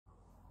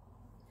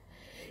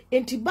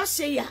enti ba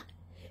se ya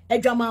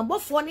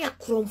adwamambofo ne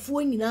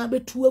akromfo nyina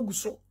betu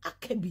aguso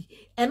akabi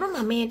eno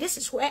na me this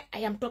is where I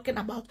am talking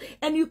about.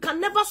 And you can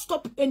never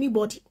stop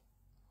anybody.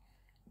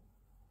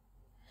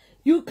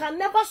 You can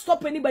never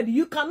stop anybody.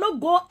 You cannot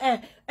go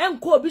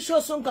enko obi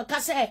show so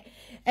nka say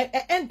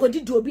enko di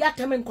obi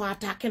atem nko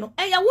attack no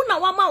ya wo na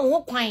wa ma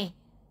wo kwan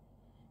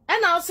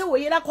na o se wo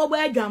yira kobo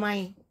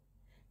adwaman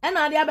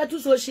na ade abetu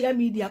social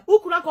media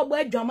ukura kobo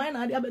adwaman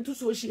na ade abetu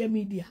social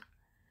media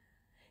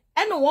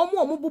ene wo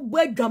mo bubu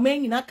adwaman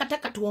nyina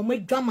katakata wo mo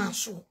adwaman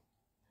so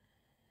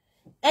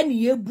ene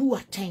yebu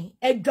atan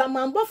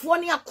adwaman bofo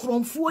ne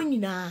akromfo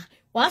nyina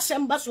wa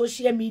asem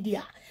social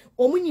media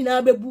omu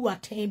nyina bebu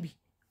atan bi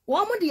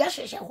wo mo de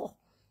yahwehwe ho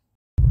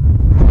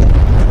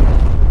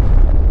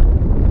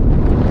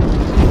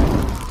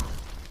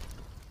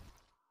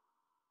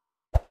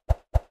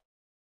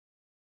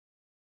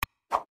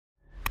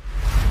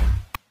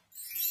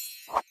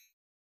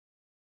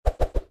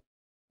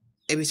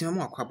Ebisima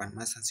mo akwaban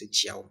masanse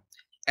chiawo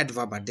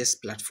edva ba this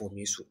platform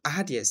yesu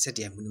ahade said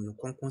ya munum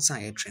konkon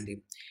san e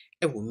trending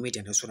e wo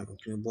media no so na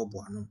mutumi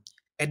bobo ano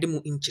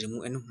edemu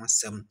inchiremu enu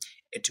hwasem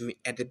etumi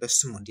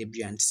edebesomo de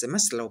bia ntse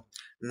meslo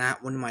na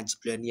wonum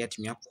agipla ne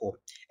yatumi akọ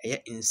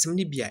eye ensem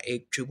ne bia e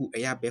twegu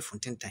eye abefo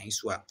tentan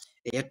so a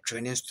eye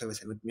training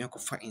stories metumi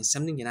akọfa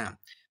ensem ne nyina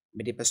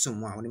mede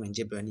besomo a wonum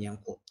agipla ne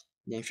yanko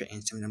nyenhwe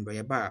ensem number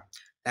ye ba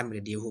da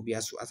mede de ho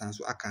bia so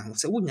asanso aka ho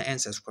se wonya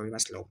subscribe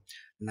meslo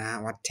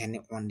na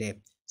watene on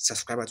the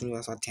subscribe to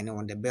also turn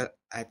on the bell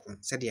icon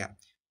said ya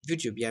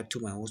video bia to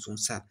my also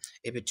sa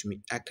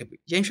ebetumi akabi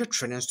yenhwe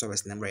training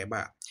stories number e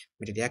ba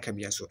me de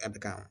akabia so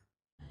ebega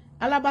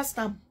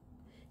alabastam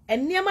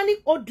eniama ni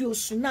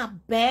audios na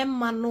be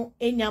mano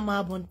enyama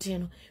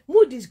abontino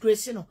mu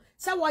disgrace no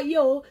sa waye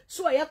o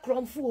so oye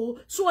kromfo o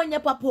so onye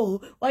papa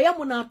o oye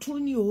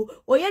munatuni o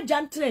oye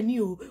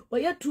jantrani o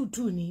oye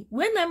tutuni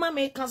when na ma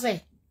me ka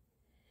say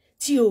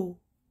tio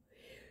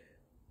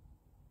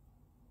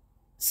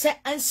se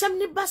ansam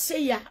ne ba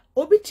se ya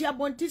obi ti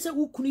abonti se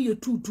wukunu ye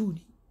tutu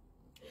ni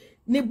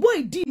ne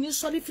boy di ni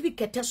sori firi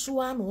kete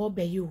so an wo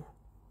be yo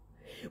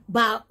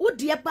ba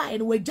odi ba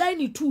en wagyan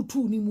ni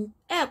tutu ni mu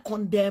e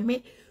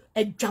condemn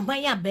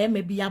adwaman ya be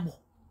ma bi abo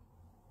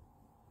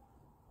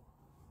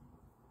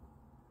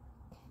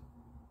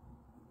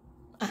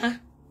aha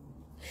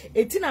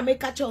etina me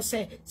ka cho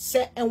se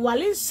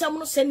enwale nsam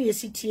no se ne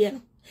esitie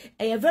no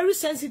e very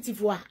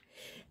sensitive wa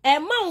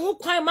Emma who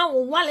climb out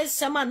while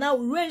summer now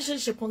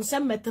relationship on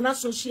some metana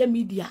social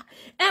media.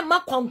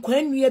 Emma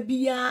conquen ye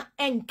bia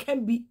and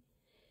can be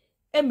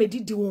a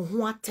medidi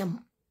won tem.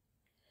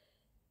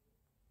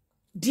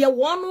 Dear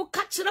one who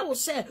catch it will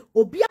say,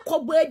 Obia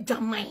cobe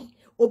jamai,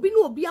 Obi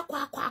no bia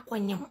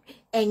quaquanyam,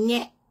 and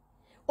yet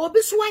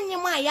Obi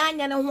swanyam my yan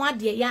and one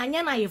dear yan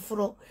I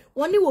fro,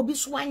 one will be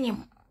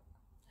swanyam.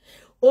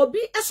 Obi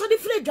eso the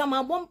free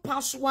drama won't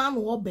pass one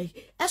obey,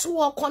 as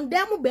war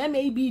condemn bear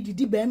may be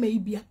the bear may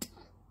be at.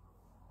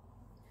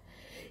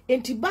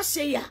 Enti ba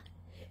se ya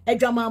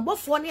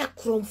adwamambofo ne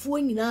akromfo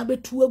nyina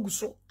betu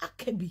aguso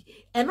akabi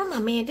eno na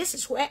me this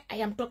is where I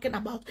am talking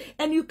about.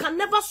 And you can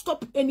never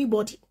stop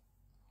anybody.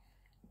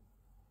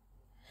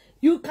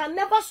 You can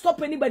never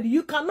stop anybody.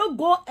 You cannot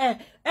go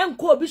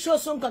enko obi show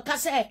so nka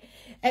say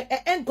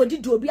enko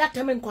di obi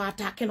atem nko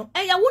attack no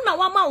ya wo na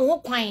wa ma wo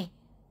kwan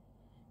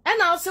e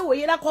na say wo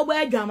yira kobo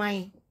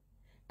adwaman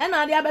e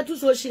na ade abetu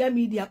social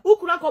media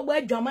ukura kobo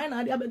adwaman na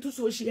ade abetu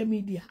social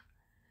media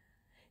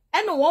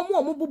eno wo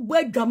mo bubu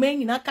adwaman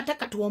nyina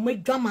katakata wo mo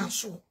adwaman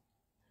so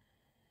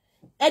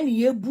ene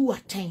yebu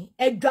atan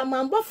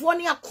adwaman bofo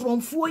ne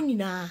akromfo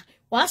nyina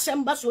wa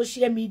semba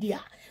social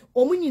media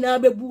omu nyina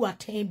bebu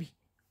atan bi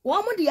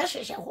wo mo de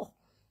yahwehwe ho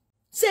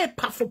say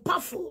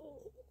pafo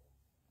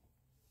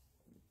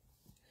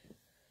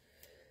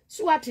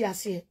so what you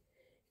say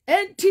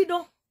enti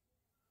no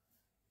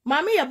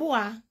Maame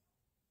yeboah,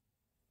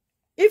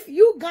 if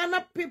you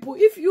Ghana people,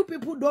 if you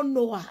people don't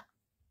know her,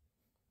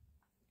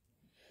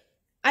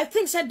 I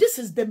think that this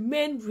is the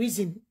main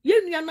reason.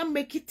 You not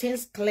make it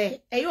things clear.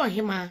 Ayo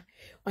hima,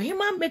 or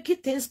hima make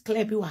it things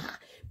clear. Biwa,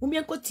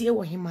 umianko tie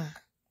wa hima.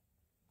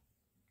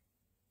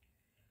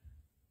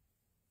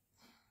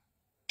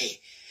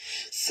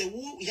 So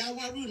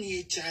yawaru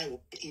ni ejai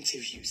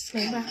interviews.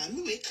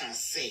 Manu we can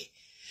say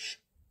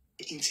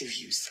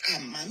interviews.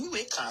 Manu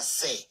we can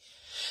say.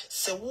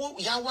 So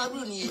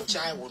yawaru ni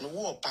ejai wo no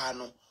wo pa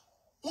no.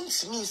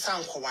 Untimi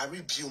san kwa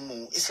review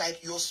mo. It's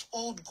like your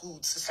old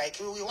goods. It's like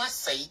you what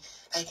say.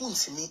 Like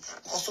untimi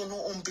also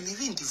no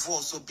unbelieving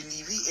divorce or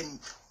believing in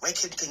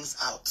working things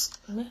out.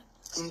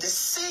 In the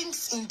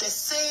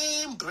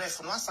same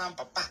breath, no san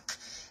back.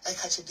 I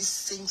catch this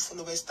same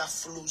followers that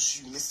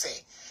follows you. Me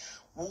say,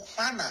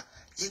 "Wana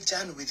ye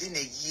jan within a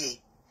year."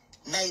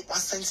 Now it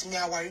wasn't me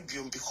our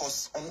review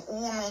because on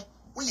uno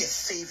we are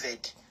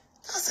favored.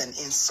 That's an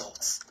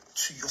insult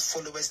to your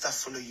followers that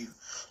follow you,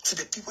 to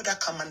the people that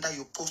come under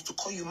your post to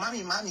call you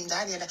mommy,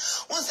 daddy.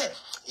 One said,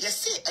 you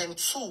see, and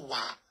so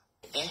what?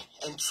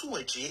 and two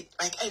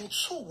like and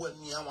two when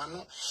me one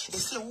no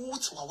say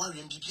what worry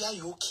and be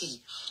okay.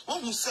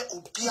 One who say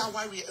obi a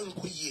worry and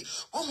ye,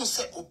 one who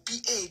say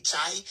obi a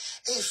jai,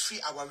 a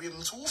free our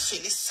room to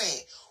feel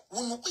say,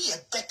 one be a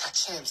better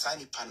chance,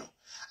 any panel.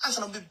 As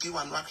an be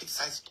one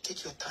criticize,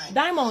 take your time.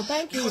 Diamond,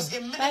 thank you. Because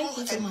Thank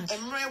you so much.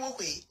 And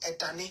way at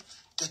Danny,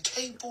 the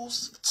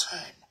tables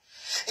turn.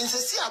 And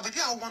say, baby,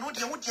 I want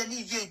to what you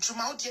need,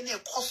 Juma, what you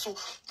need, Cosso,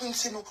 and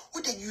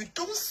you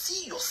don't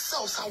see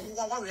yourself,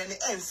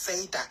 and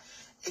say that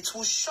it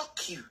will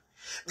shock you.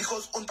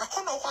 Because on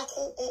Pacono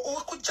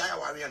or could Jaya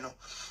warrior, no,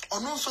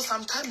 or also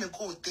some time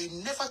ago, they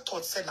never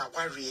thought send a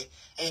warrior,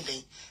 and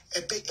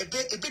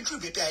a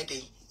bedroom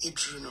baby.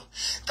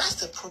 That's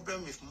the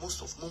problem with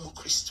most of Momo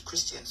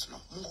Christians, no.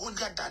 More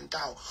holier than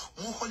thou,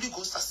 more Holy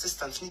Ghost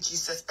assistants, me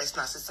Jesus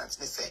personal assistants,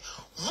 me say,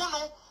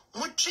 Mono.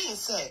 What Jane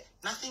said,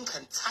 nothing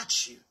can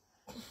touch you,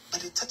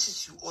 but it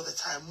touches you all the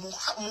time. More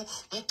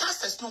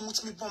pastors no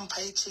much me bomb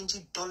pay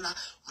changing dollar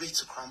rate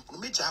to crumple.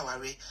 Me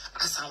jawari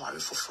as I worry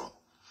for.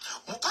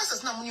 More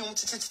pastors now money to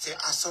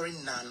are sorry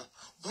nano.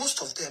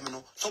 Most of them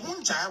no. So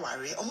mun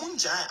jawari or mun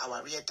jai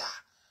our da.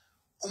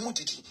 A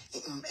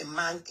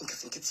man in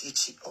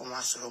Kafinkiti or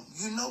Master.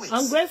 You know it.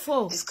 I'm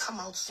grateful. It's come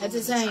out so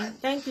many times.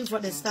 Thank you for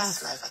the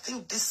stuff. I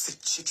think this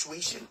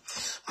situation,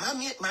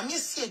 Maame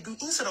said, do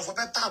instead of a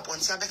bad one,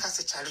 Sabeka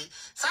said, Charlie,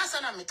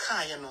 Sasana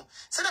Mika, you know,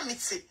 said I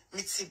mitzi,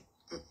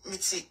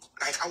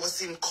 like I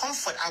was in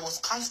comfort, I was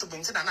comfortable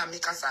until I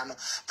make us but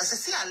I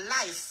see a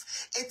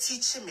life, it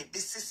teaching me.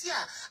 This is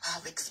I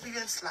have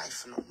experienced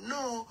life,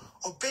 no,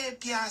 or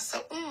baby, I say,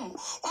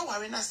 what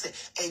worry I say,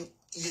 and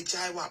you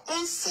jaiwa,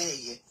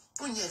 say,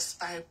 when you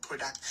expired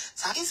product.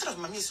 So instead of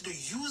Maame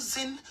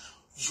using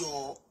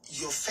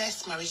your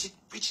first marriage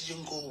which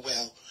didn't go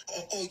well,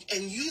 or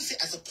and use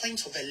it as a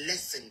point of a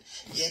lesson,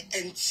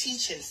 and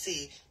teach and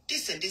say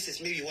this and this is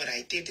maybe what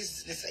I did,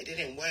 this I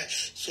didn't work.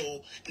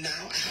 So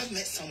now I have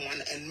met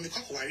someone and make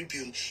a worry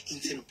boom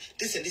into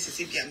this and this is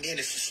if I'm being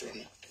a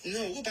friend.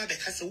 No, who about the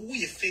castle? Who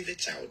your favorite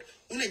child?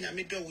 Una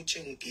nyame do wo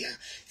chen bia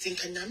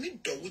tinka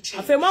nyame do wo chen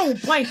afema wo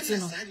point no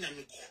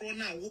nyame kro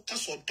na wo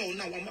paso do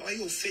na wa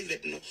your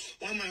favorite no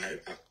wa ma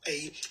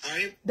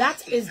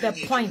that is the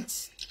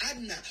point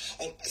adna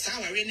sa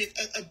wa re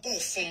a ball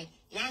from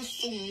one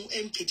so mu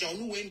empija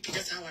onu we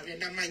empija sa wa re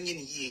na manye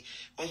ni ye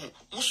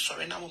mo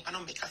sore na mo pa no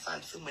make asa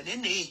nse mo ne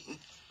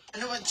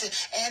and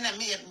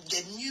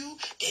the new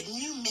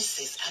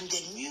missus and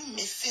the new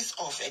missus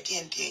of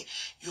DND,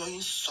 you're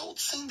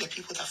insulting the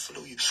people that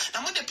follow you.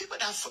 Now, when the people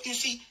that follow, you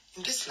see,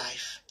 in this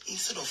life,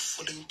 instead of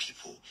following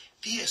people,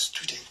 be a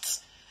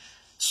student.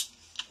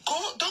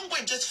 Don't go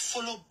and just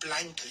follow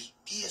blindly.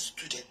 Be a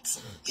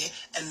student,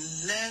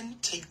 and learn.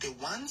 Take the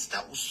ones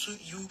that will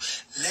suit you.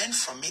 Learn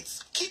from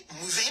it. Keep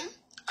moving.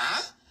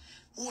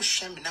 Oh,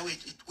 shame now. We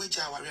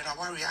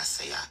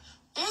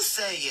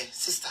say,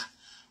 sister.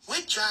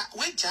 Weja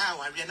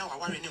warrior now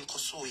warrior in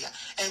Kosoya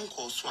and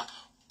Koswa.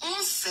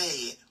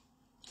 Say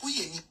we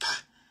nipa.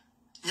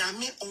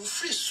 Nyame on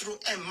free through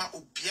Emma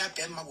Obia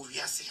Bema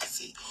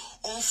Wiasi.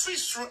 On free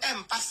through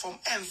Empa from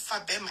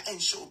Emfa Bema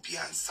and show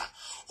Biansa.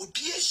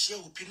 Obia she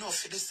will be no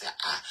for this.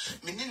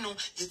 Menino,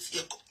 it's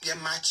your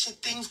matching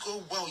things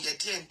go well, your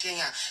dear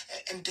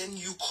and then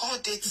you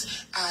called it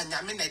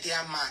Nyamina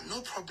dear man, no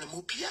problem.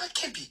 Obia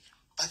can be,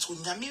 but when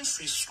Yamin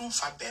free through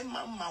for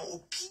Bema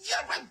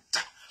Obia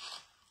Ranta.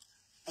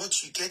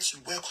 What you get, you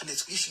work on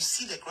it. If you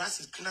see the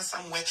grass is greener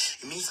somewhere,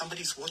 it means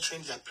somebody is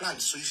watering their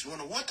plants. So if you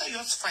want to water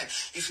yours, fine.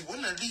 If you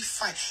want to leave,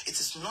 fine. It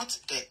is not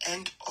the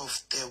end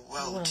of the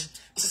world.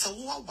 It is a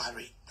war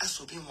worry. That's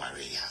what being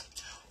worried.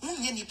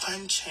 Any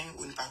punching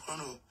in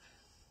background,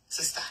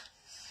 sister.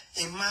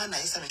 A man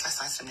is a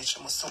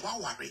assassination was so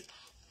worry.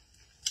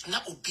 Na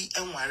obi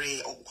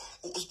enware o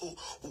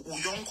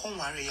yonko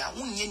ware ya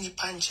unye ni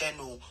panche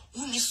no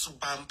uni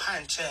suban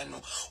panche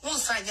no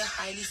unsanya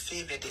highly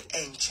favored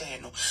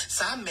enche no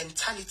sa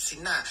mentality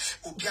na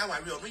obi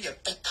aware no ye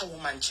better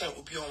woman che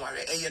obi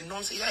onware e ye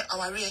non say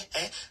aware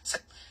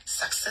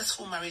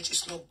successful marriage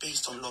is not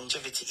based on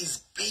longevity. It's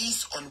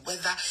based on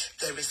whether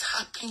there is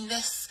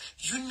happiness,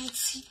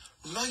 unity,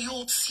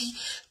 loyalty,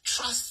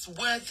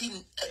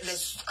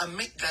 trustworthiness.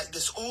 Like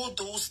there's all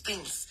those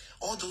things,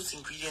 all those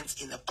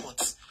ingredients in a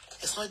pot.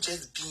 It's not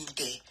just being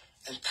there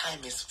and time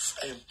is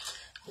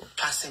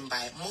passing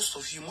by. Most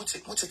of you, what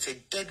it's a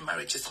dead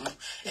marriage is now,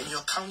 and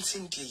you're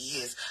counting the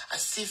years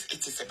as if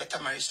it is a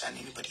better marriage than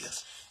anybody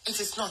else. It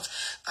is not.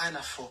 Kind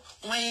of for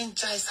when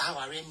Jais how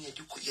I ran you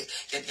could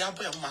get the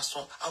other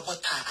muscle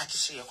about time I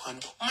just say your con.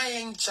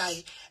 My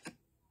Jai.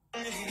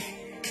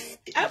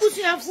 I was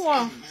here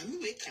for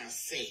we can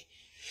say.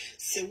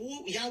 So,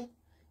 yeah.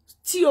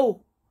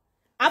 Tio,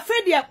 I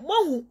fed ya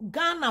one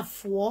Ghana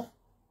for.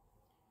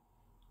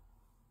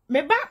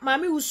 Meba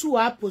Maame usu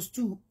wa post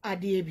to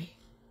Adepa.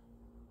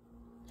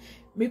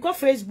 Me ko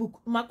Facebook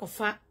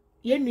makofa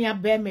ye nua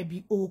be me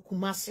bi o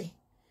Kumase.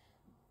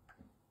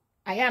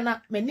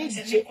 Ayana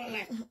manage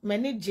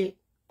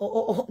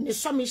ne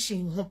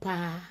submission ho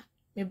pa.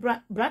 Me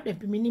brother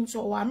bi minim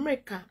so o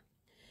America.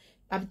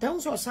 But down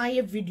so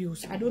say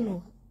videos, I don't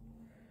know.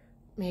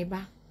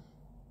 Meba.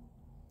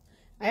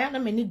 I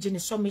am many gene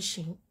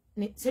submission.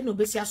 Say no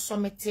besia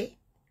summit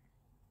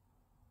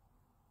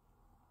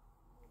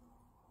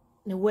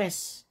the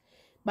west.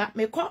 But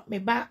me call me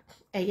back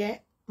a year,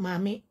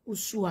 Maame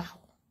usua.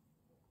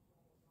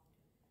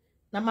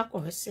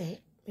 Namako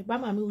say, me ba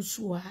Maame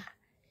usua.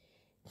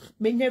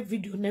 Many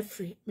video ne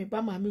free, me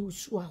ba Maame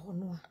usua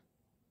honoa.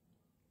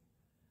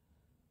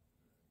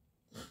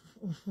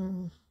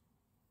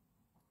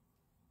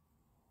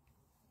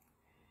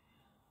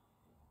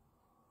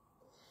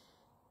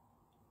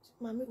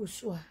 Maame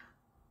usua.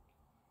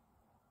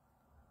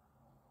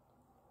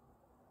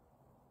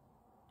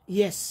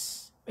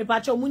 Yes, me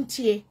bacho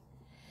muntie.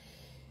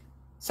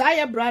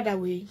 Saya brother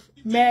we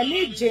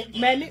many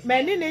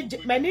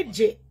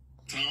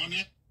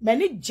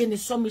gene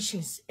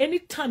submissions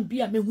anytime be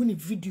a me hu ni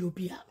video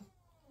be a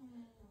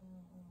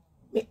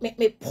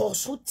me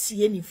pause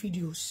tie ni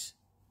videos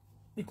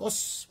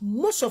because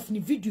most of the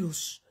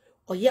videos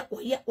oye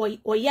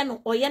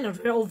no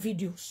real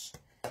videos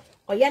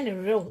oye no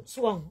real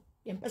so on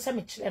ye pesa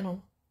me kire no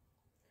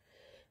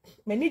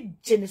many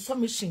gene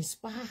submissions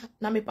pa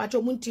na me pacho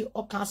munti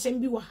o kan asem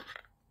bi wa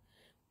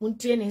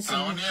munti ne nsa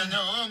na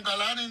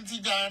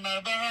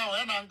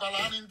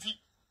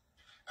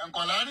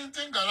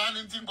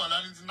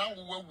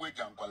wo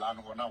jankola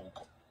no na wo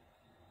ko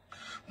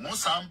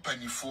musa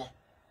mpanifo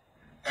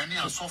ene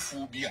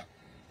asofo bi a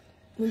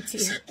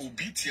se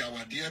obiti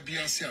awade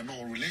bia se na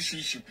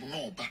relationship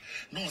no oba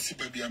na osi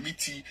ba bia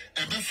meti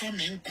ebefa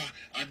me nkwa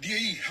ade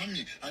yi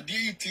hami ade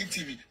yi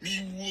titimi mi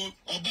wo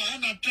oba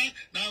na twa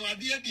na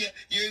awade de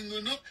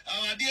yenguno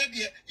awade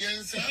de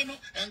yensa no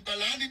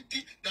enkola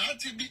nti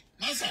daati bi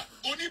masa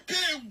oni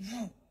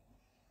pewu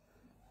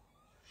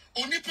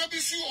oni pa bi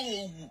su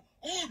owu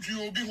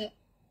odu obi ho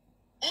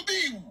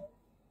obi wu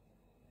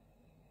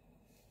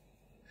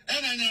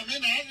ena na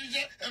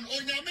aje en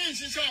onyame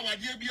nsisa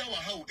awade bia wa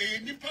ha o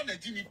nipa na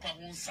ji nipa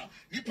ho nsa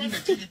nipa na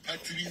ji nipa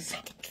tiri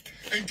nsa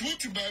enti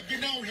oti ba bi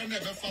na wo hwe na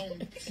be fa wo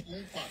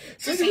nkwa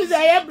sisi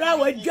ya bra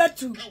wa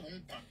dwatu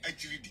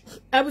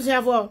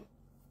abusafo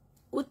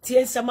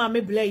utie nsama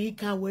me bla yi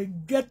kan wa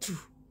dwatu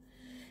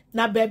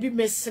na baby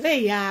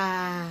mesre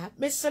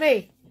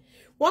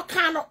what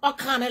kind of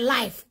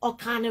life what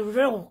kind of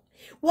real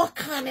what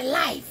kind of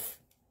life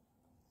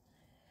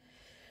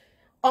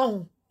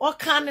oh what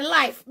kind of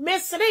life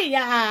mesre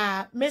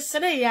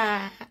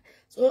ya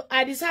so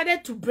I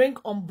decided to bring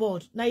on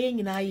board na ye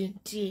nyina ye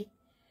ntie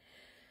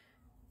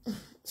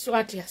so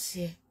what you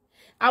say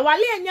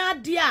awale anya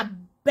dia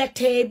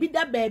better bi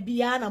da baby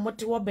ya na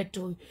mote wo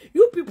beto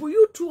you people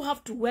you too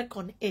have to work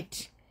on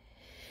it.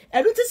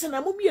 Everything is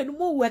na mummy and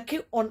more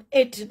working on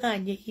it na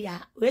nye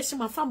here. Where's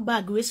my fan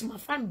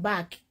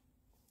bag?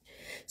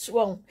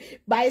 So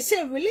by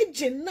say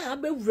religion na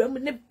be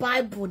remne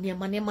Bible near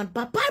man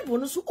but Bible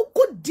no so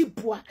good deep.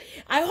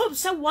 I hope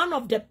say one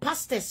of the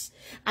pastors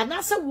and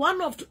also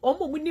one of the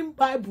winning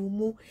Bible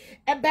mu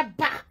ebe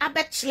ba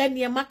abechle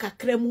near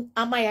makakremu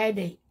amaya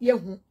de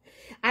yehu.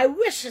 I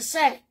wish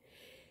say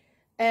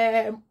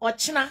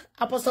ochina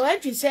apostle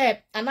entry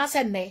say and I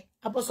said ne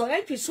apostle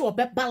entry so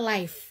beba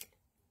life.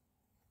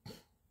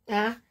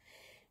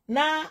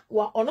 Na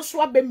wa ono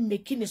so be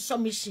making a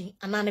submission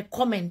and an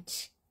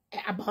comment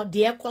about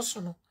the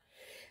question.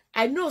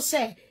 I know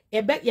say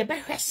ye be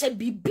hwese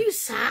bibi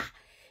sa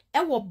e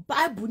wo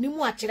Bible ni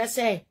mu a kire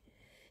say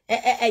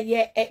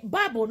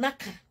Bible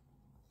naka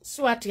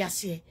so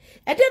atiase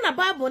e de na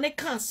Bible ne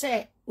kan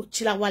say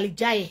ochira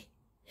walijaye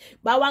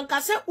ba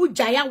wanka say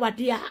ujaya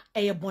wade a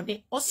eye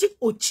bone o si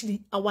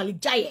ochiri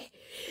awalijaye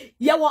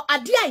ye wo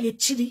ade a ye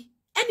chiri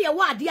ene ye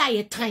wo ade a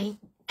ye tan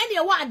ene ye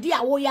wo ade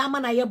a wo ya ama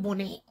na ye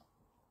bone.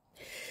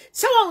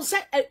 So on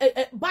say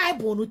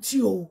Bible no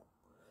tio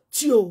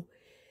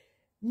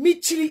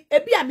michiri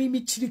ebi a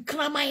michiri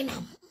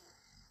kramainam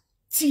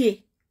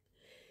tie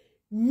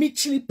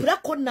michiri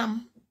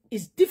prekonam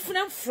is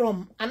different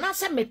from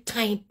anasa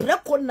metain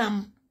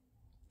prekonam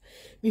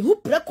mi hu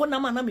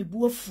prekonam ana me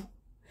buafu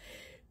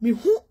mi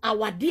hu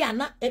awade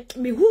ana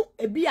mi hu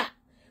ebi a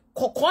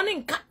kokone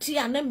nkate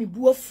ana me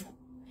buafu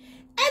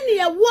ene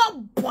ye wo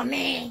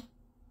bone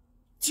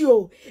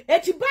tio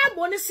eti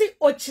Bible ne si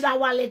ochira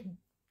wale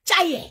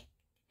jaye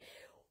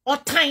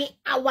otan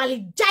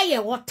awali jaye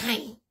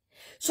otan.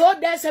 So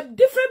there's a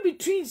difference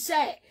between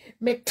say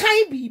me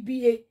time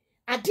bibi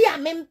ade a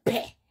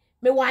mempe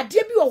me wade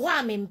bi wo ho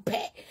a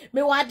mempe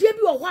me wade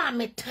bi wo ho a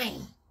me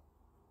time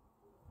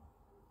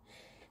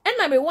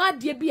ena me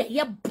wade bi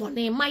ye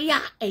bone maya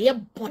ye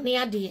bone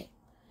ade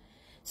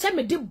se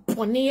me de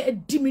bone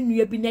adi me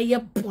nua bi na ye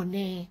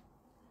bone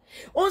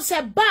on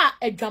se ba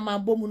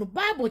adwamambo mu no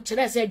Bible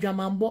kire se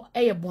adwamambo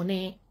ye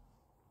bone.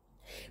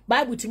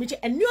 Bible to me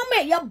and you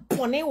may ya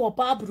bonnet or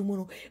Bible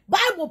mu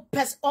Bible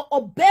pes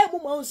or bear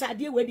mums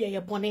idea where ye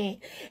bonnet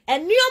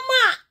and you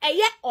ma a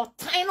yet or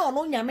tine or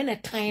no yamen a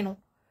tine.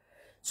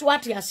 So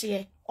what you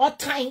say or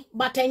time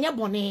but a ya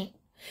bonnet.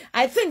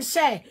 I think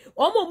say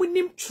omo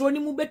winim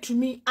troni mu betu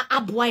me a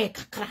boy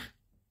kakra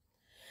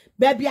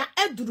baby a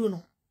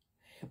edruno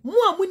Mo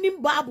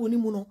amunim Bible ni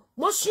mu no,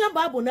 mo sua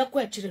Bible na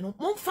kwa chire no,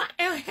 mo fa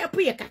help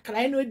ye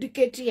kakra no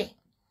educate ye.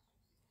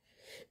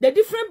 The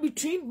difference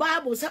between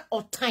Bible say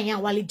otanya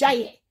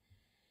walijaye.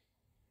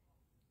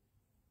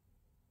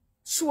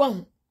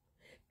 Suwa.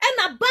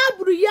 Ena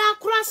Bible ya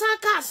kurasa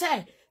ka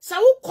say, sa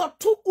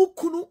ukotu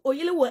ukunu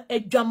oyele we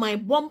adwaman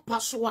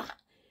bompa so a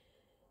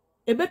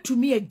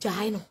ebetumi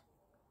agyae no.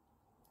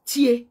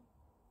 Tie.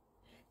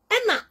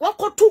 Ena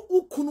wakotu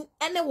ukunu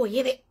ene wo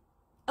yere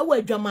ewe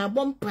adwaman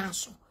bompa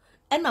so.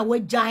 Ena we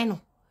gyae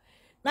no.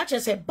 Na che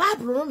say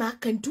Bible no na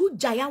kantu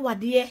gyae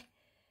awade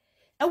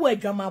ewe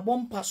adwaman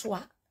bompa so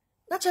a.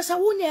 Na che say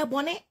wo nya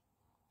ebone.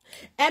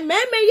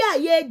 Meme ya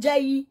ye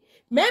gyae.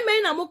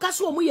 Meme na muka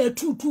so mu ya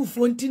tutu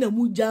fonti na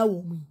mu gyaa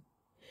wo mu.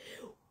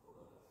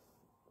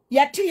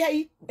 Yati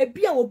hai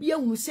ebia obi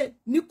ehunu se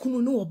ni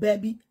kunu no oba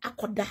bi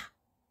akoda.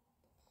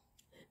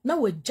 Na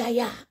we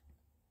gyae a.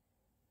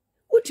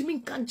 Utimi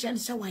nkan chen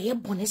se wa ye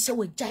bone se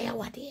we gyae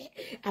awade.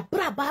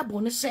 Abra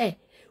Bible ne se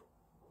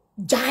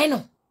gyae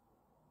no.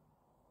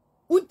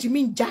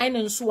 Utimi gyae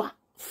no nso a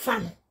fa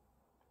no.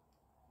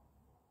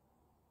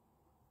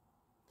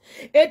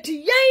 Eti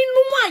yen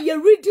no ma ye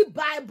read the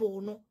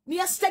Bible no,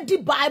 ni study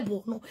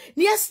Bible no,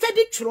 ni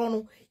study tro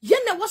no, ye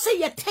na wo say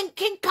ye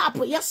thinking cap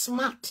ye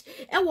smart.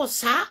 E wo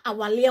sa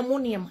awale mo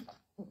ne ma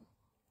no.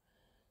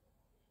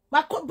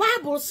 Ma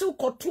Bible se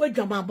ko to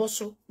adwamabɔ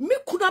so, mi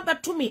kunu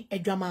abeto mi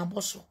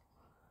adwamabɔ so.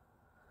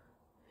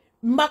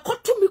 Ma ko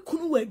to mi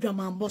kunu we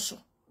adwamabɔ so.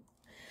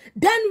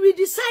 Then we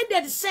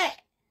decided say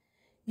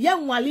ye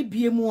nwale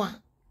biemu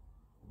a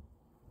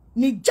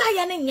ni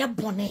gyae ne nye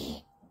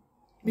bone.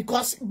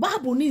 Because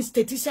Bible needs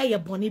to say your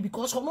bonny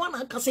because on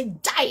one can say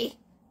die.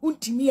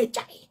 Untimi a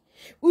jai.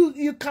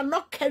 You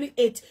cannot carry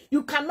it.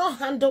 You cannot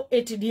handle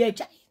it the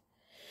jai.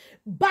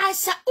 By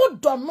sa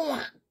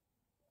odonoa.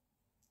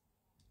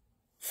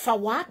 For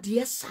what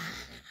yes.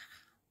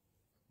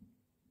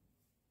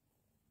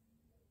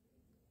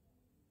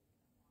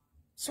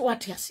 So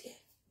what you say?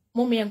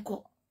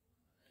 Momienko.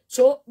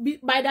 So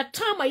by the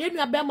time I am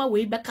abema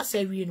way back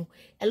no,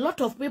 a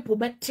lot of people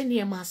bet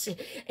near masse.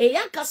 A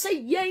yanka say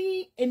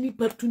yay any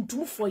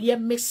pertuntum for ye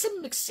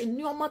mixing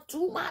your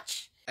too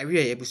much. I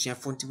really ebusia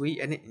fonti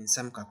we ene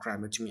insam kakra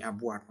metumi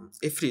aboa no.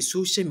 Efri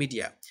social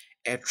media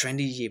a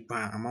trendy ye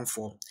pa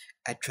amanfo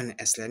a trend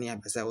eslani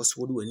abeza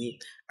also would wani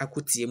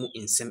akotie mu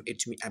insam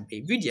etumi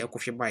abe video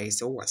akofye bae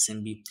se wo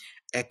asem bi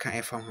eka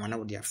efa ho na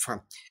wo de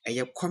afa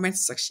eye comment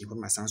section ho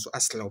masanso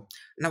aslow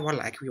na wa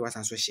like we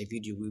wasanso share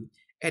video we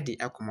edi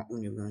akoma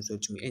unwem nso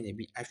tumi enya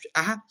bi ahwe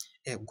aha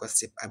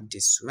gossip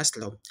updates so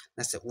maslow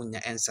na se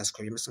unya and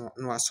subscribe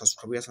no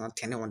subscribe so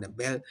turn on the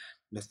bell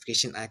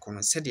notification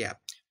icon said ya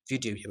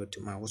video bi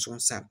betuma wo so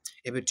nsa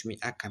ebetumi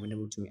aka me na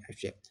betumi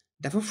ahwe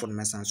da foforo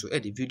masanso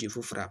edi video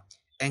fofora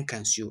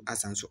enkansuo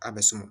asanso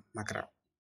abesomo makra